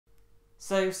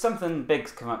So something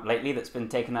big's come up lately that's been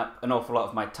taking up an awful lot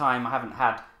of my time. I haven't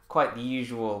had quite the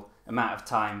usual amount of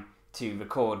time to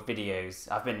record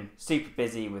videos. I've been super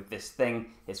busy with this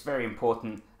thing. It's very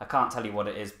important. I can't tell you what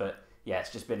it is, but yeah,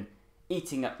 it's just been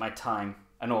eating up my time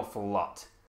an awful lot.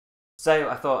 So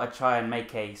I thought I'd try and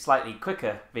make a slightly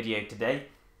quicker video today.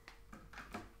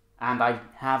 And I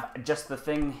have just the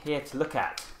thing here to look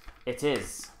at. It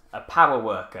is a power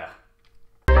worker.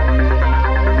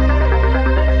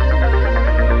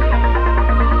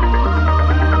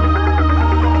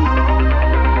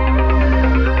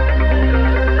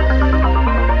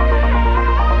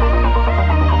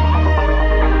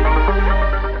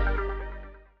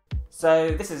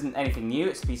 So this isn't anything new,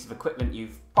 it's a piece of equipment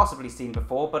you've possibly seen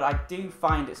before, but I do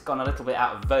find it's gone a little bit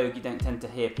out of vogue. You don't tend to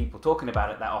hear people talking about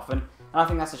it that often, and I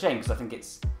think that's a shame because I think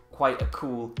it's quite a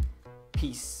cool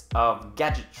piece of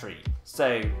gadgetry.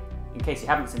 So in case you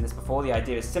haven't seen this before, the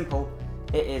idea is simple.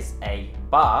 It is a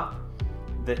bar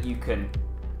that you can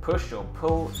push or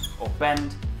pull or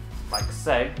bend like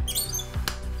so,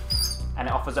 and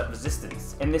it offers up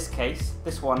resistance. In this case,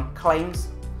 this one claims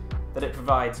that it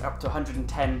provides up to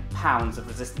 110 pounds of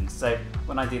resistance. So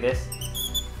when I do this,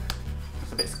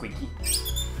 it's a bit squeaky.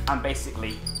 I'm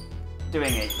basically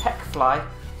doing a pec fly,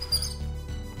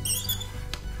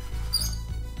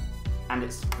 and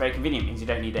it's very convenient because you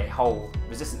don't need a whole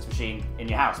resistance machine in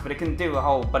your house, but it can do a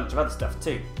whole bunch of other stuff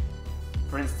too.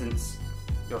 For instance,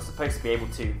 you're supposed to be able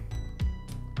to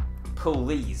pull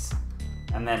these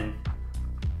and then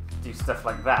do stuff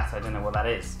like that. I don't know what that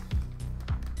is.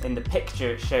 In the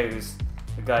picture it shows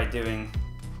the guy doing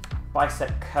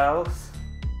bicep curls.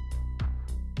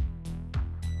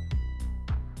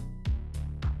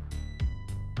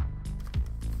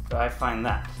 So I find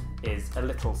that is a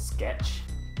little sketch.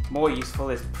 More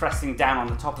useful is pressing down on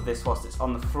the top of this whilst it's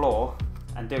on the floor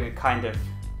and doing a kind of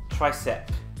tricep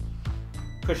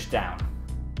push down.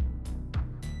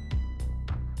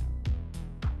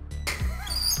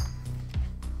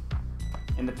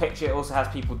 In the picture it also has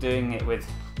people doing it with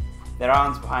their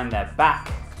arms behind their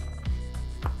back.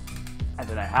 I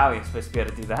don't know how you're supposed to be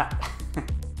able to do that.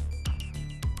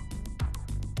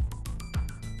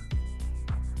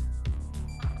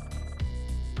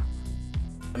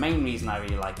 The main reason I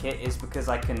really like it is because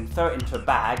I can throw it into a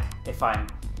bag if I'm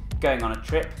going on a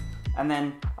trip, and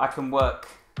then I can work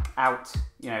out,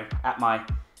 at my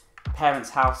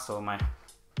parents' house or my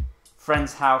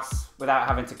friend's house without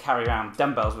having to carry around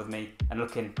dumbbells with me and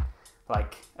looking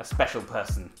like a special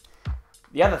person.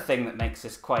 The other thing that makes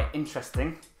this quite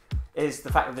interesting is the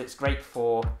fact that it's great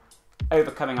for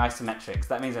overcoming isometrics.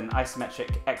 That means an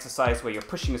isometric exercise where you're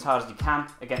pushing as hard as you can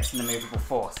against an immovable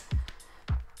force.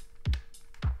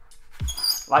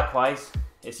 Likewise,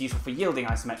 it's useful for yielding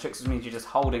isometrics, which means you're just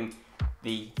holding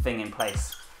the thing in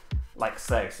place like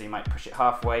so. So you might push it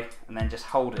halfway and then just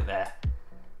hold it there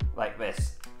like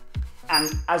this.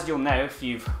 And as you'll know if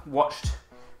you've watched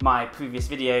my previous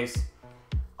videos,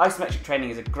 isometric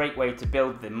training is a great way to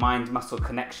build the mind-muscle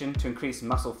connection, to increase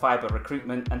muscle fiber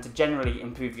recruitment, and to generally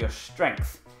improve your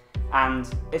strength.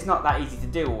 And it's not that easy to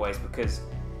do always because,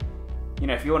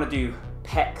 if you want to do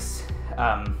pecs,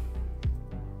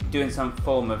 doing some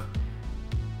form of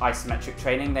isometric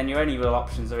training, then your only real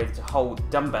options are either to hold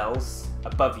dumbbells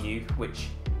above you, which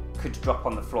could drop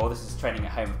on the floor, this is training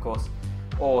at home of course,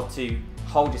 or to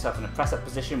hold yourself in a press-up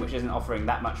position, which isn't offering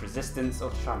that much resistance, or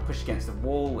to try and push against the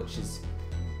wall, which is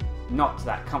not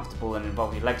that comfortable and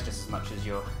involve your legs just as much as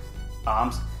your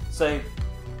arms. So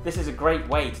this is a great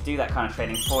way to do that kind of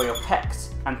training for your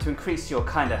pecs and to increase your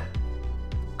kind of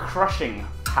crushing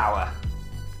power.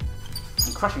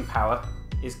 And crushing power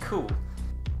is cool.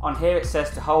 On here it says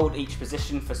to hold each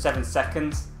position for 7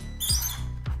 seconds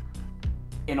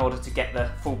in order to get the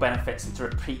full benefits and to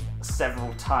repeat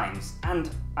several times. And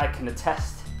I can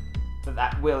attest that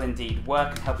that will indeed work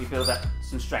and help you build up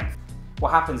some strength. What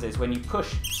happens is when you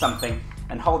push something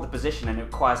and hold the position and it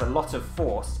requires a lot of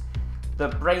force, the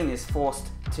brain is forced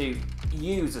to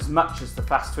use as much as the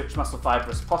fast twitch muscle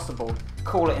fiber as possible,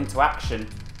 call it into action,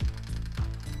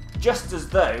 just as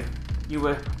though you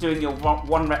were doing your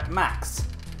 1 rep max.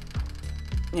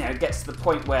 It gets to the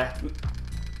point where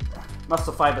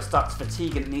muscle fiber starts to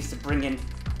fatigue and it needs to bring in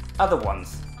other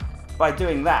ones. By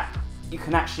doing that, you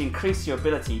can actually increase your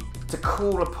ability to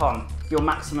call upon your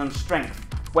maximum strength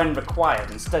when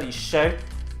required, and studies show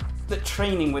that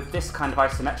training with this kind of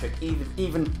isometric,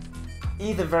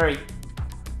 either very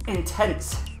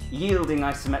intense yielding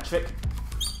isometric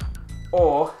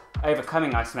or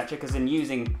overcoming isometric, as in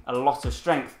using a lot of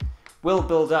strength, will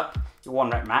build up your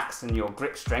 1 rep max and your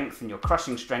grip strength and your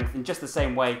crushing strength in just the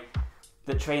same way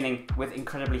that training with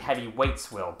incredibly heavy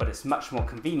weights will, but it's much more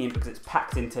convenient because it's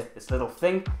packed into this little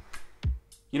thing.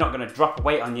 You're not going to drop a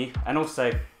weight on you, and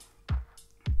also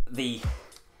the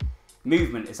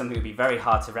movement is something that would be very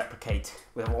hard to replicate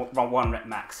with a 1 rep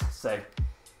max. So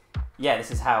yeah, this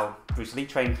is how Bruce Lee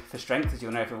trained for strength, as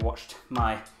you'll know if you've watched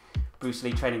my Bruce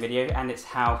Lee training video, and it's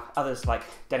how others like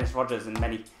Dennis Rogers and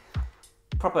many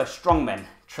proper strongmen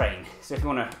train. So if you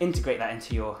want to integrate that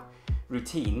into your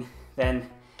routine, then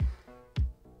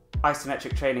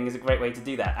isometric training is a great way to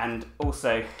do that, and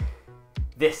also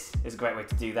this is a great way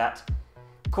to do that.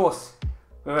 Of course,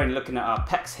 we're only looking at our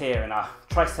pecs here and our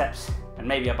triceps and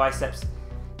maybe our biceps.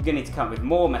 You're going to need to come up with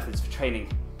more methods for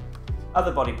training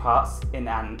other body parts in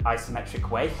an isometric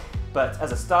way, but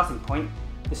as a starting point,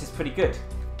 this is pretty good.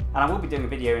 And I will be doing a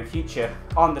video in future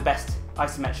on the best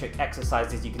isometric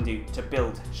exercises you can do to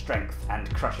build strength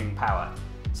and crushing power.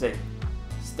 So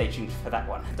stay tuned for that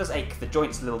one. It does ache the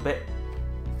joints a little bit,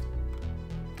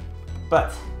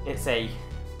 but it's a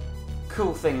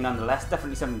cool thing nonetheless.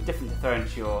 Definitely something different to throw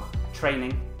into your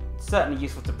training. Certainly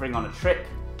useful to bring on a trip,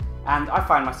 and I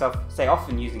find myself,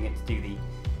 often using it to do the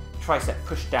tricep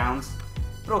push downs,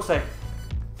 but also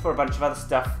for a bunch of other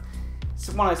stuff. It's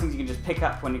one of those things you can just pick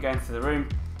up when you're going through the room,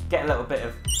 get a little bit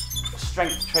of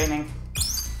strength training,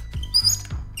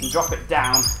 and drop it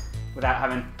down without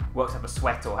having worked up a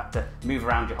sweat or had to move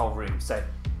around your whole room. So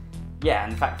yeah,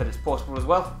 and the fact that it's portable as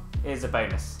well is a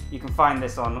bonus. You can find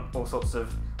this on all sorts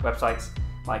of websites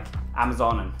like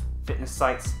Amazon and fitness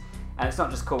sites, and it's not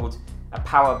just called a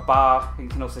power bar, you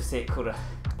can also see it called a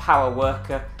power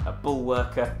worker, a bull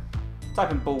worker.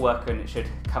 Type in bull worker and it should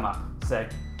come up. So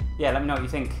yeah, let me know what you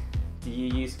think. Do you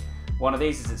use one of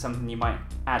these? Is it something you might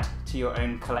add to your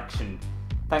own collection?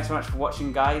 Thanks very much for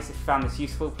watching, guys. If you found this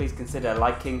useful, please consider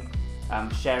liking,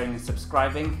 sharing and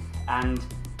subscribing, and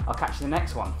I'll catch you in the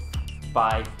next one.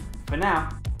 Bye for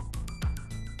now.